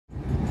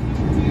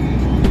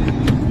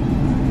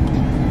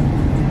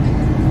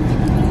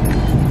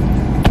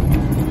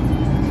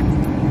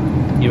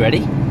You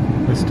ready?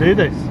 Let's do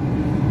this.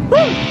 Woo!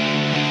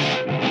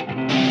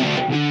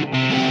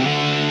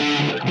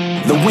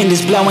 The wind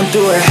is blowing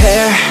through her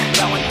hair.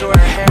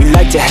 We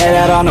like to head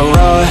out on the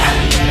road,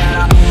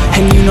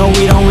 and you know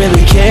we don't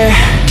really care,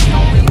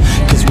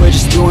 cause we're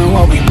just doing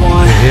what we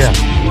want. Yeah.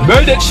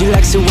 She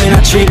likes it when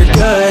I treat her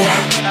good.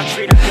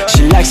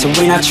 She likes it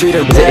when I treat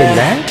her bad. Is it in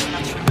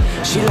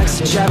there? She likes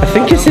to travel. I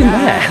think it's in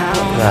there.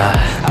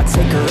 I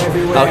take her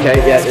everywhere. Okay,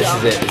 yeah, this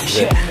is it. This is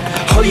it.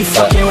 Oh, you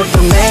fucking with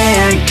the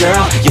man,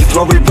 girl. You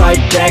throw it right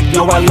back.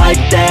 No, I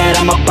like that.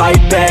 I'ma bite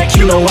back.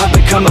 You know I've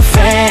become a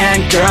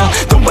fan, girl.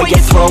 The way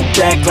you throw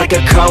back like a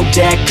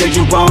Kodak. Girl,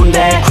 you own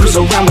that. Cruise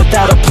around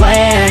without a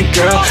plan,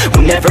 girl.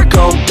 We'll never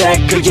go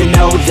back. Girl, you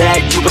know that.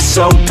 You were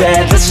so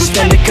bad. Let's just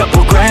spend a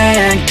couple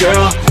grand,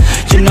 girl.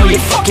 You know you're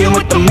fucking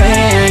with the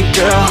man,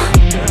 girl.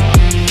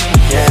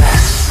 Yeah.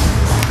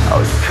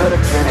 Oh, you could've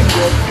been a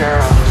good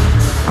girl,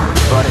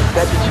 but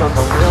instead you chose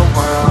the real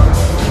world.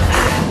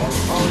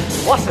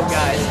 What's up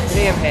guys,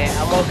 Liam here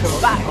and welcome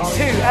back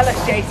to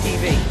LSJ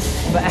TV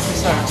for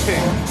episode 2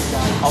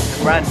 of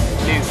the brand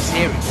new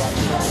series.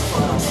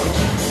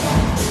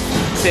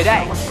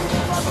 Today,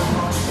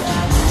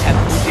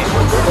 Temple Gym.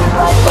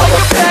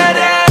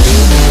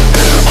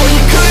 Oh,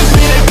 you could've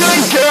been a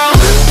good girl,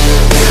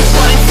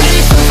 but instead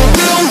you chose the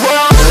real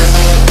world.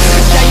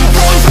 Yeah, you've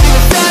always been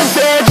a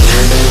savage.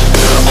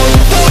 Oh,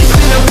 you've always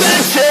been a bad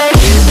chick.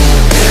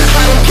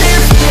 I don't care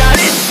if you got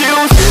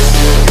issues.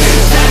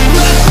 Daddy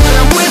loves when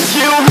I'm with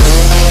you.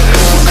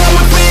 So come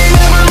with me,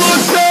 never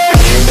look back.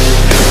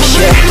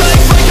 Yeah.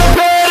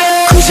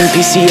 Cruising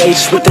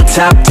PCH with the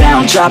top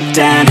down, drop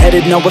down.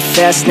 Headed nowhere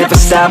fast, never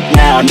stop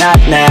now, not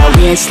now.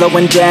 We ain't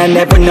slowing down,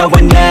 never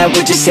knowing that.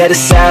 We're just headed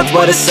south,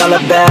 what it's all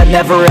about,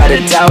 never out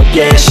of doubt,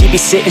 yeah. She be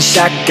sitting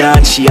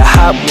shotgun, she a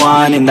hot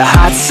one. In the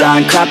hot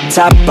sun, crop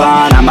top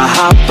on, I'ma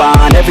hop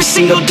on. Every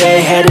single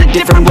day, head a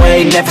different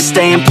way. Never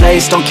stay in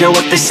place, don't care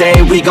what they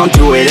say, we gon'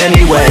 do it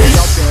anyway.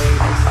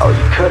 Oh,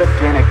 you could've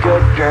been a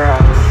good girl,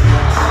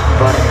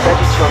 but instead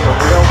you chose the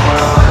real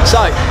world.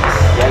 So,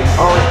 Yeah, you've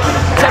always been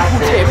a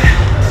Temple Gym,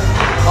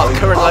 our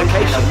current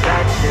location,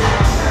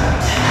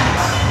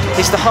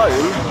 is the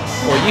home,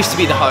 or used to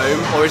be the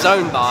home, or is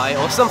owned by,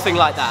 or something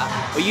like that,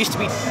 or used to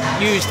be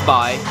used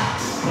by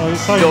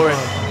It's owned Dorian.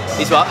 by,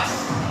 He's what?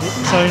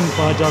 it's owned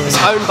by Dorian.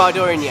 It's owned by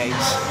Dorian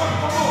Yates,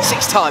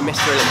 6-time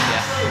Mr. Olympia,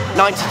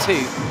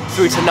 92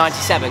 through to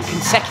 97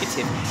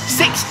 consecutive,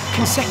 6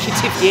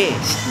 consecutive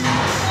years,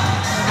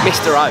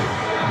 Mr. O.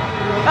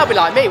 That'd be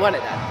like me, wouldn't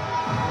it then?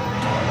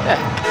 Yeah.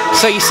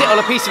 So you sit on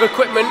a piece of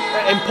equipment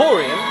at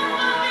Emporium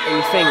and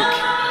you think,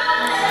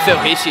 Phil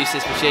Heath used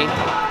this machine.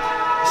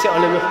 You sit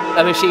on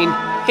a machine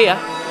here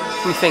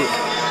and you think,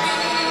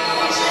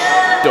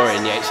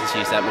 Dorian Yates has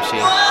used that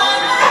machine.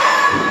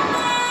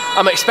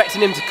 I'm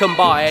expecting him to come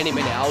by any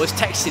minute. I was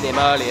texting him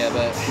earlier,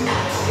 but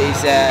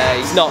he's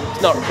not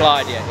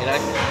replied yet, you know.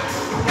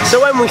 So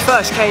when we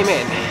first came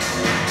in,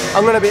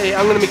 I'm gonna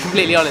be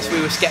completely honest.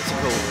 We were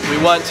skeptical. We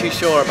weren't too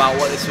sure about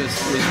what this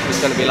was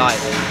going to be like.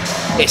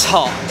 It's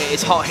hot. It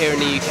is hot here in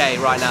the UK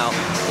right now.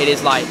 It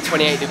is like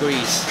 28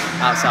 degrees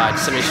outside,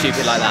 something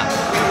stupid like that.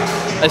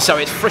 And so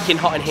it's freaking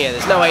hot in here.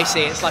 There's no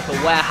AC. It's like a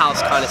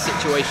warehouse kind of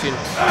situation,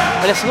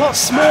 and it's a lot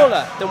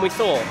smaller than we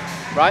thought.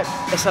 Right?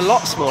 It's a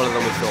lot smaller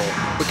than we thought.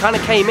 We kind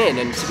of came in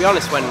and, to be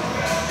honest, went,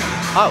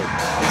 oh,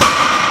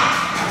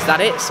 is that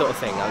it, sort of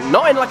thing.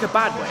 Not in like a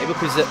bad way,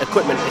 because the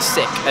equipment is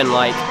sick and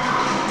like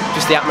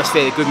just the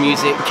atmosphere, the good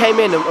music. We came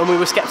in and we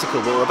were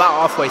skeptical, but we're about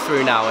halfway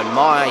through now, and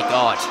my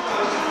God,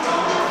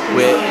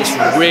 it's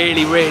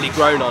really, really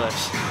grown on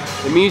us.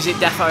 The music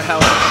defo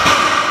helps.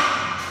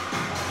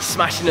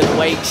 Smashing of the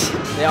weights,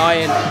 the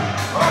iron.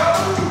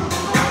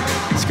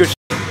 It's good.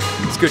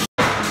 It's good.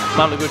 I'm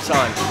having a good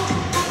time.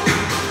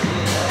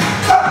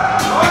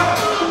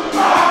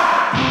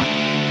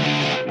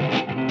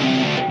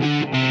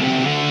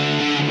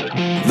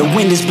 The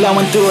wind is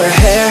blowing through her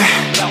hair.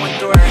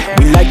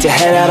 We like to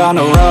head out on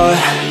the road,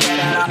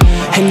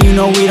 and you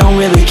know we don't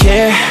really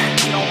care,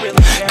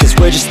 cause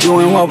we're just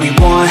doing what we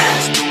want.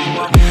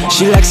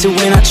 She likes it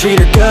when I treat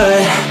her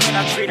good.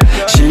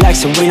 She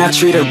likes it when I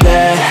treat her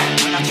bad.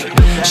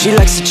 She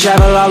likes to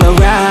travel all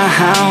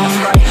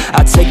around.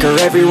 I take her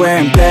everywhere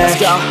and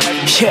back.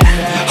 Yeah,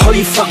 oh,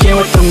 you fucking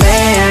with the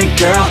man,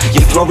 girl.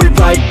 You throw it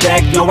right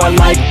back. No, I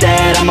like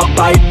that. I'ma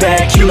bite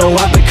back. You know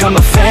I've become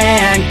a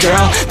fan,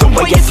 girl. The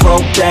way you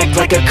throw back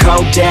like a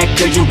Kodak.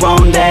 Girl, you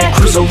own that.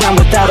 Cruise around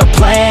without a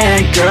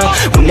plan, girl.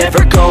 We'll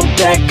never go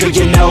back. Girl,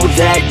 you know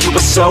that. You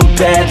were so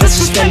bad. Let's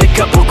just spend a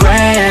couple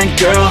grand,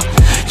 girl.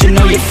 You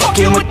know you're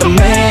fucking with the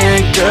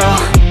man, girl.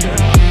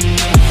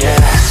 Yeah.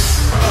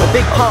 A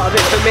big part of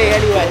it for me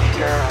anyway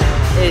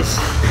is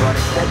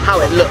how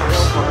it looks.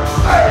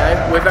 You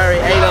know, we're very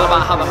anal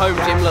about how the home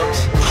gym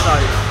looks, so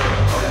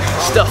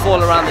stuff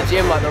all around the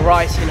gym, like the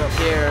writing up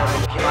here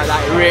and like that,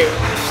 it really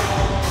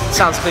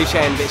sounds cliche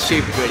and a bit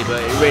stupid really,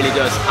 but it really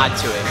does add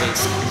to it.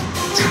 It's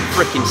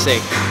freaking sick.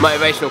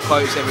 Motivational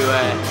quotes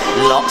everywhere.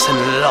 Lots and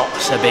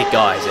lots of big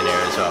guys in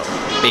here as well.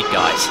 Big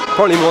guys.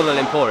 Probably more than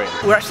Emporium.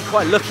 We're actually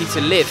quite lucky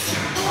to live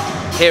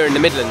here in the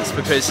Midlands,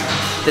 because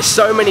there's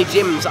so many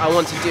gyms I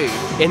want to do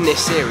in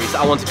this series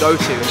that I want to go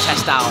to and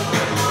test out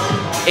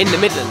in the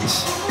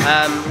Midlands.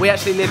 We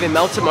actually live in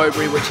Melton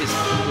Mowbray, which is,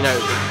 you know,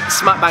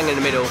 smack bang in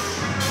the middle,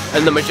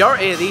 and the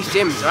majority of these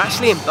gyms are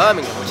actually in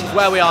Birmingham, which is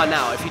where we are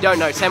now. If you don't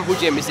know, Temple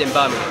Gym is in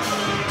Birmingham,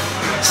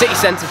 city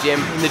centre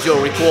gym in the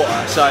Jewellery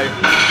Quarter. So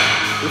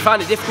we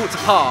found it difficult to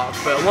park,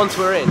 but once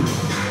we're in,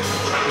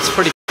 it's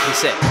pretty f***ing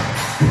sick.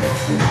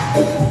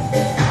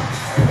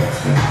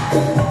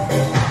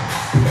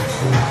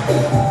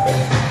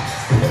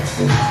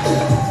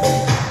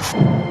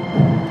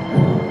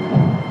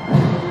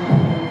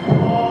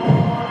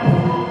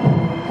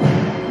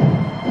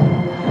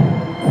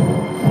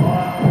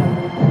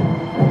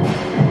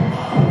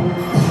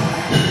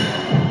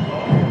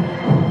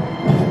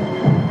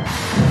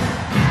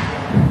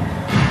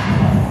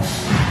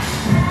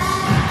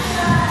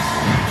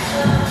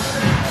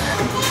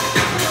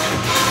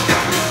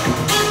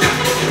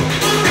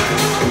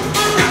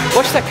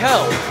 What's that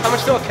curl? How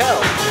much do I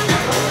curl?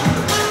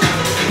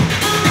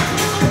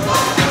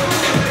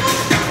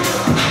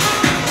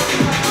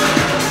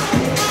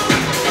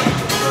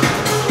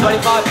 £25?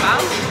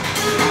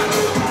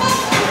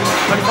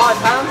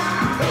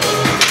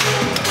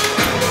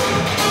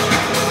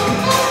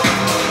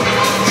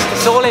 £25?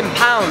 It's all in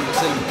pounds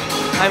and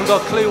I haven't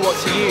got a clue what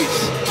to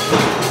use.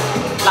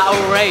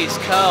 Lateral raise,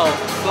 curl,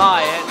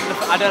 fly,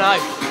 I don't know.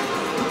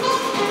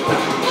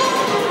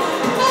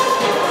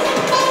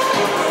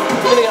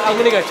 I'm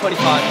gonna go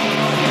 25.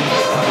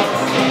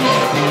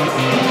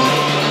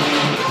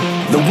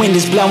 The wind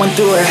is blowing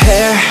through her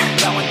hair.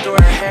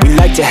 We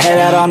like to head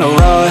out on the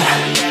road,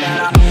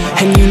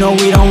 and you know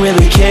we don't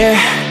really care,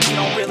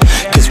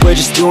 cause we're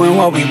just doing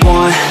what we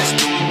want.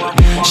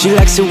 She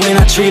likes it when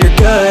I treat her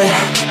good.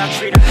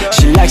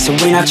 She likes it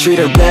when I treat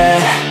her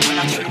bad.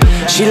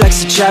 She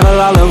likes to travel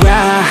all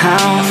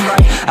around.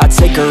 I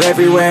take her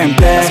everywhere and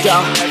back.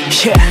 Yeah,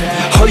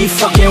 oh, you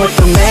fucking with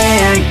the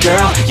man,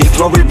 girl. You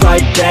throw it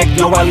right back,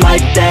 no, I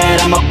like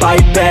that. I'ma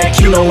bite back,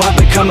 you know I've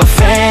become a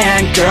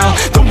fan, girl.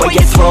 The way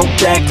you throw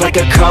back like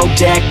a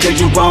Kodak, girl,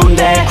 you own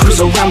that.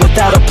 Cruise around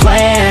without a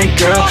plan,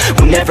 girl.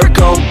 We'll never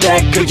go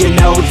back, girl, you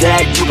know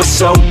that. You were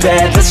so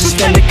bad, let's just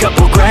spend a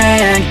couple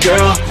grand,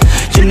 girl.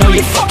 You know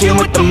you're fucking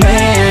with the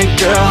man,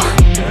 girl.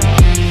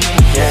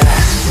 Yeah.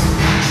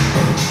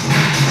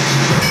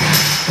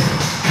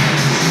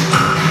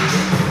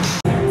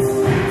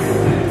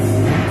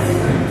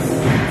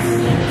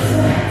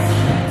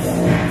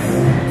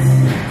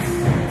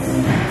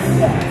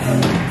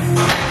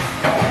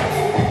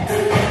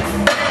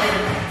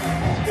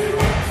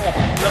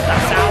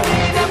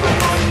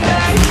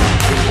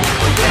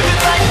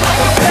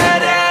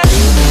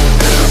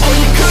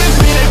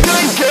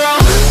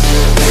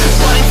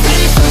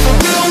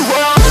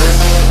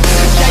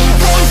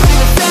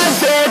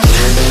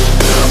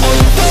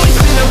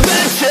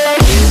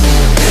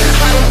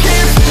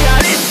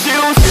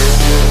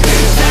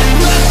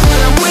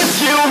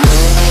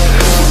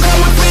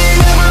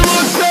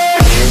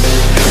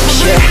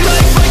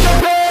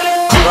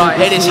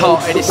 It is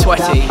hot, it is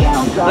sweaty.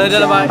 I don't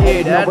know about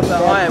you, Dad, but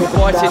I am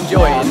quite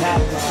enjoying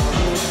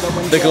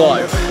the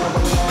glow.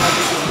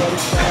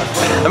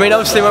 I mean,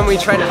 obviously when we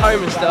train at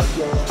home and stuff,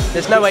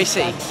 there's no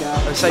AC,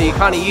 and so you're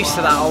kind of used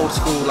to that old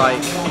school,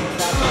 like,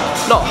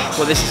 not,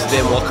 well, this is a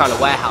bit more kind of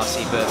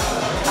warehousey, but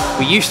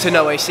we used to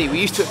no AC, we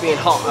used to it being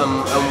hot,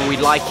 and we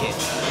like it.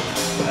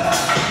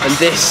 And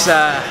this,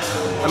 I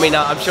mean,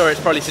 I'm sure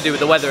it's probably to do with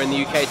the weather in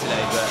the UK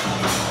today, but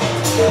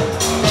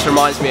this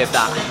reminds me of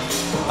that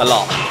a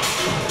lot.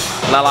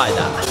 And I like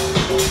that.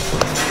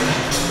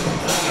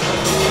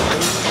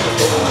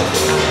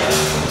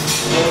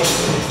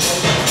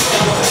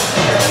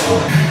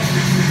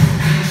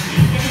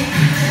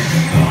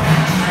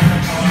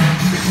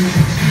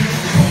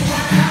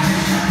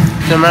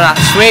 Some of that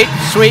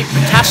sweet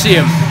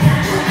potassium.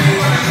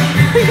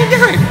 What are you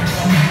doing?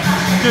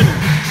 Good.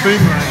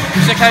 Boomerang.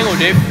 Sick angle,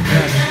 dude.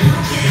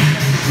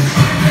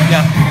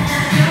 Yeah.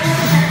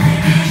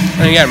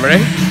 And again,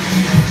 ready?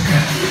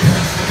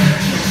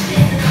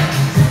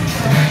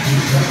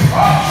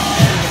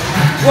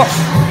 Whoa.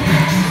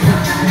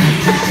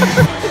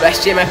 The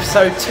Best Gym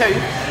episode 2.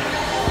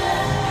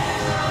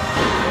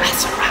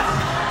 That's a wrap.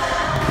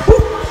 Woo.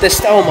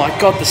 Oh my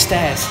god, the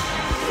stairs.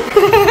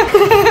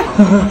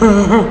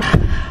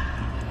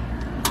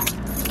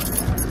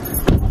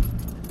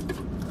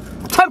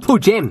 Temple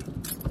Gym.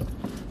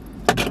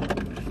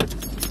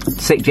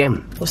 Sick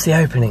gym. What's the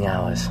opening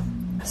hours?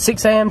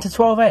 6 AM to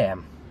 12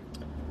 AM.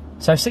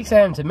 So 6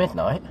 AM to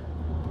midnight.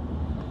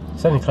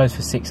 It's only closed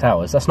for 6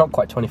 hours. That's not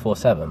quite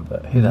 24/7,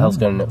 but who the hell's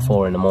going at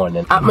 4 in the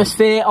morning?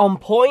 Atmosphere on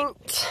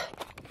point.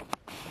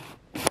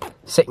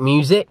 Sick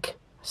music.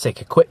 Sick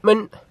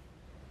equipment.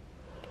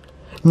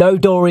 No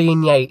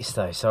Dorian Yates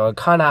though, so I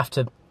kind of have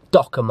to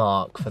dock a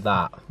mark for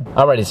that.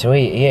 I'm ready to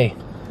eat, are you?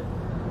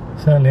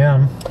 Certainly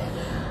am.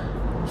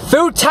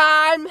 Food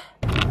time!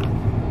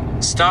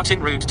 Starting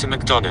route to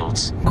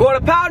McDonald's.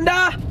 Quarter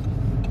pounder!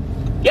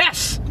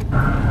 Yes!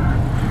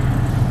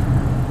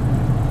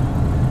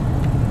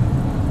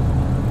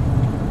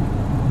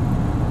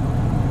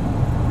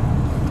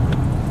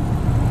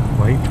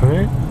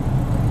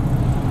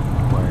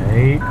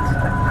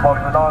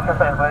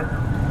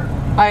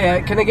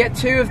 Hi, can I get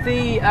 2 of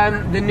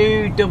the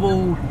new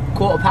double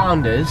quarter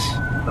pounders?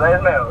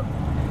 Those meals?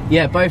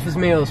 Yeah, both as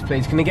meals,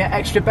 please. Can I get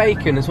extra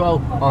bacon as well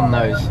on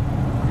those?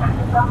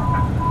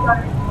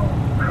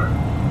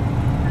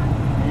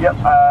 Yep,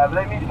 are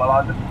they medium or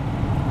large?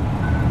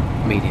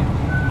 Medium.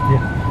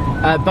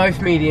 Yeah.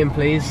 Both medium,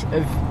 please.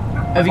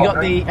 Have you got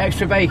the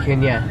extra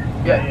bacon? Yeah.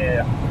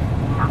 Yeah.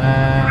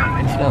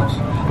 Anything else?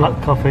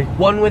 Black coffee.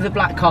 One with a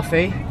black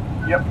coffee.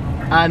 Yep.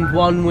 And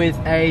one with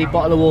a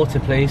bottle of water,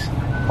 please.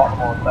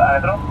 Bottle of water.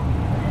 Anything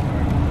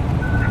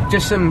else?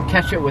 Just some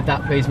ketchup with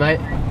that, please, mate.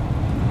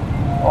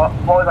 What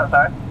was that,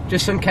 sorry?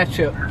 Just some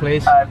ketchup,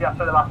 please. Yeah,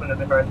 so the last one is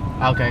the first.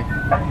 Okay.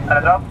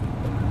 Anything else?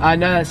 No,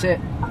 that's it.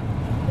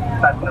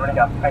 That's the running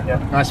gas. Thank you.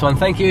 Nice one,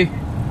 thank you.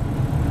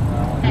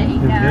 There you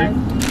go.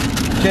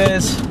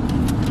 Cheers.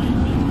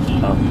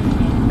 Oh,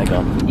 they're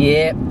gone.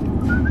 Yep.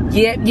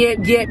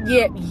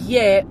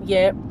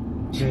 Yep.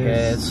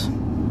 Cheers.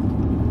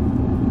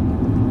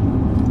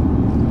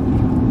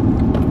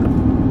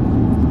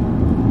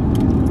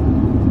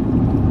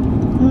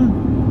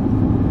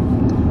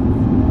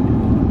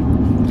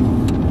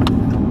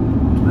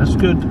 That's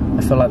good.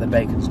 I feel like the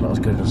bacon's not as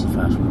good as the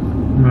first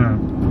one. No.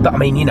 But I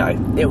mean, you know,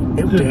 it'll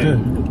do.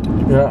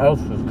 You know what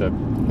else was good?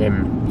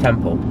 In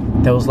Temple,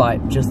 there was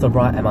like just the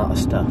right amount of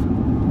stuff.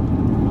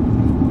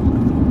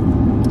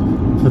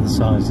 For the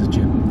size of the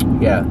gym.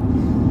 Yeah.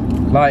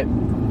 Like,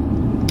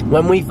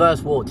 when we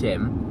first walked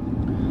in,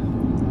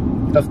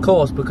 of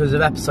course, because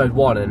of episode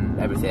 1 and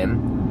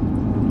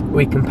everything,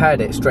 we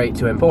compared it straight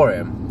to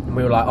Emporium. And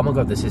we were like, oh my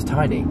god, this is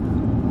tiny.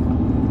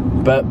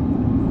 But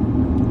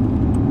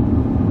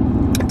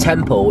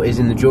Temple is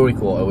in the Jewellery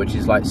Quarter, which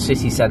is like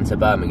city centre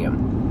Birmingham.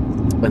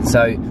 And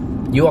so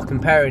you are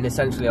comparing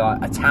essentially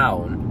like a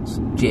town's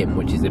gym,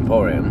 which is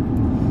Emporium,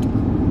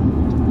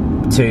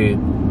 to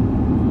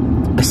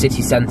a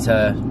city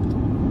centre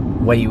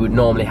where you would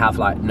normally have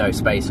like no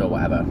space or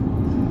whatever.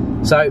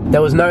 So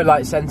there was no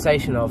like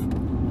sensation of,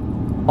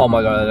 oh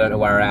my god, I don't know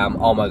where I am,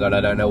 oh my god,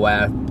 I don't know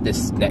where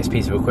this next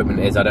piece of equipment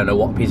is, I don't know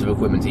what piece of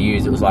equipment to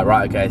use. It was like,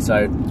 right, okay,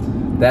 so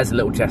there's a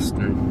little chest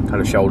and kind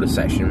of shoulder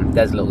section,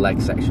 there's a little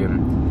leg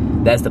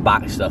section, there's the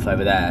back stuff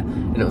over there,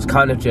 and it was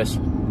kind of just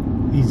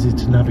easy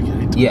to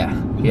navigate. Yeah.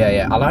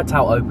 I liked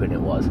how open it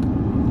was.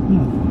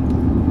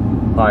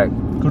 Like,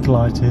 good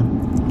lighting.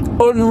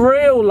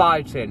 Unreal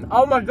lighting.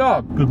 Oh my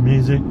god. Good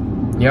music.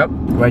 Yep.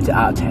 Rate it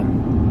out of 10.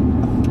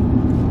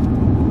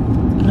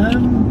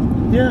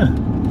 Yeah.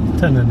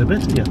 10 and a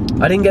bit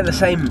again. I didn't get the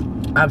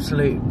same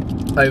absolute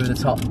over the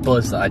top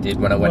buzz that I did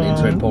when I went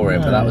into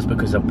Emporium, but that was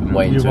because I've been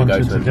waiting to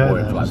go to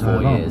Emporium for like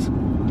 4 years.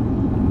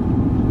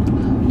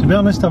 To be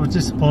honest, I was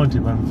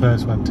disappointed when I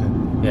first went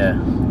in. Yeah.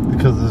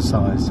 Because of the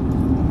size.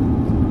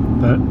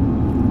 But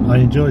I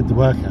enjoyed the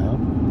workout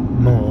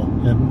more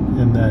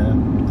in there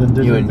than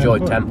did. You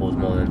enjoyed Temples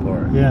more than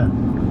Emporium? Yeah.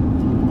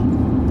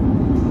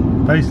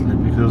 Basically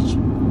because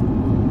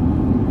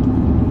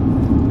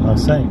I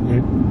was saying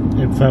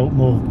it felt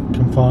more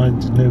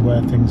confined, knew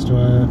where things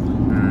were.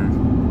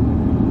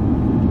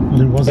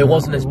 And it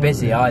wasn't as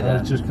busy either. I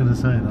was just going to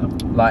say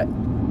that. Like,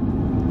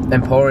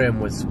 Emporium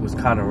was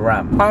kind of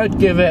rammed. I'd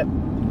give it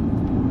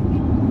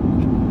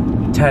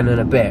 10 and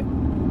a bit.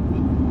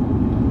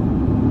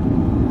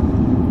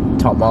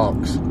 Top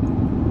marks.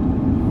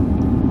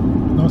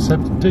 Not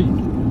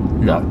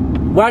 17. No.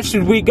 Where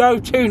should we go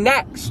to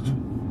next?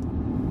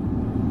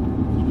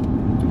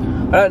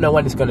 I don't know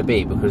when it's going to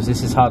be, because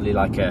this is hardly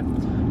like a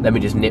let me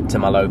just nip to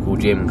my local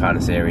gym kind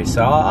of series,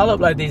 so I'll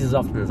upload these as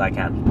often as I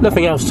can.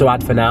 Nothing else to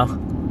add for now.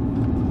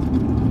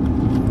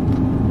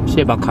 See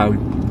you back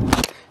home.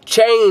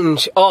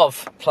 Change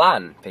of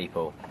plan,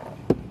 people.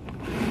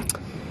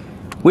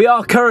 We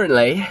are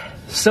currently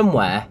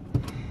somewhere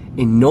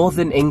in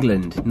northern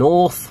England,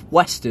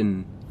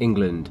 northwestern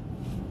England,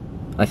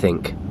 I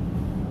think.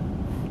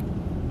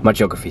 My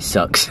geography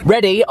sucks.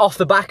 Ready off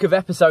the back of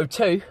episode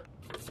 2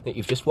 that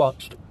you've just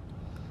watched.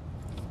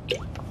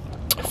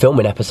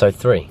 Filming episode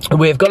 3.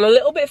 We've gone a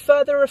little bit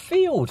further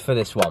afield for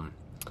this one.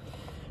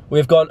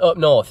 We've gone up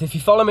north. If you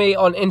follow me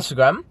on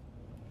Instagram,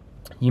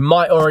 you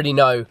might already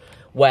know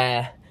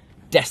where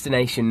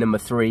destination number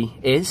 3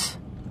 is.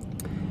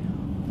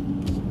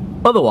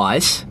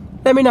 Otherwise,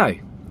 let me know.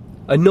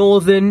 A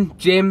northern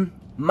gym,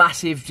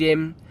 massive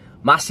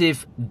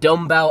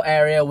dumbbell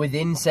area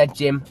within said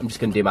gym. I'm just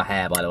going to do my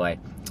hair, by the way.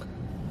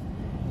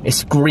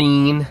 It's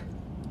green.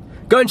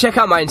 Go and check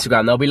out my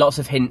Instagram. There'll be lots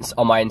of hints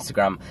on my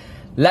Instagram.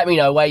 Let me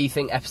know where you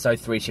think episode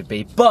 3 should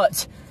be.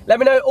 But let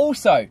me know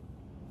also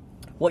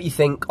what you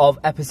think of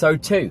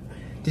episode 2.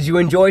 Did you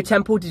enjoy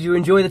Temple? Did you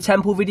enjoy the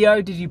Temple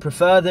video? Did you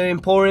prefer the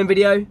Emporium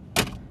video?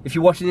 If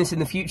you're watching this in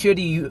the future,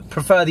 do you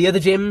prefer the other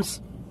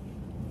gyms?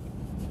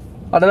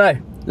 I don't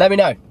know. Let me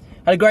know.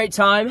 Had a great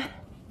time.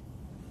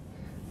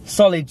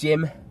 Solid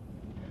gym.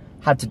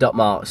 Had to dot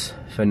marks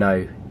for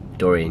no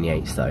Dorian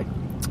Yates though.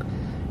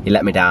 He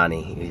let me down.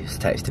 He was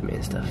texting me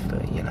and stuff,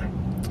 but you know.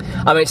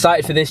 I'm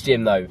excited for this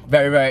gym though.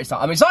 Very, very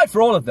excited. I'm excited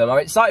for all of them. I'm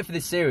excited for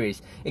this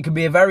series. It could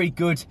be a very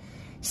good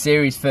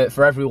series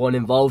for everyone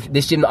involved.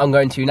 This gym that I'm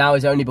going to now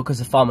is only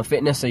because of Farmer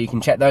Fitness, so you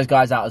can check those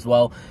guys out as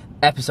well.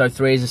 Episode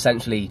 3 is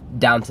essentially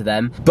down to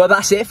them. But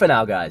that's it for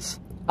now, guys.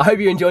 I hope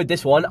you enjoyed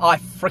this one. I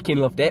freaking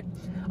loved it.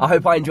 I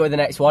hope I enjoy the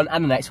next one,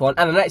 and the next one,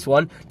 and the next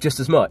one just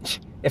as much.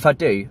 If I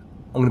do,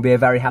 I'm going to be a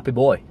very happy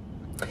boy.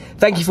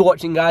 Thank you for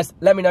watching, guys.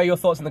 Let me know your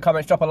thoughts in the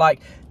comments. Drop a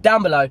like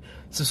down below.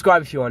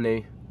 Subscribe if you are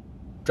new.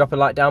 Drop a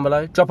like down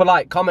below. Drop a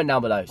like, comment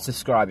down below.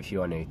 Subscribe if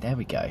you are new. There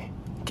we go.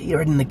 Get your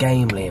head in the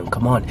game, Liam.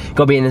 Come on. Got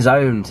to be in the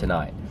zone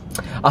tonight.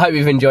 I hope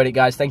you've enjoyed it,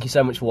 guys. Thank you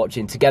so much for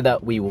watching. Together,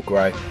 we will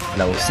grow.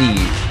 And I will see you in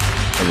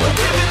the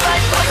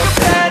next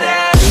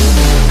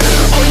one.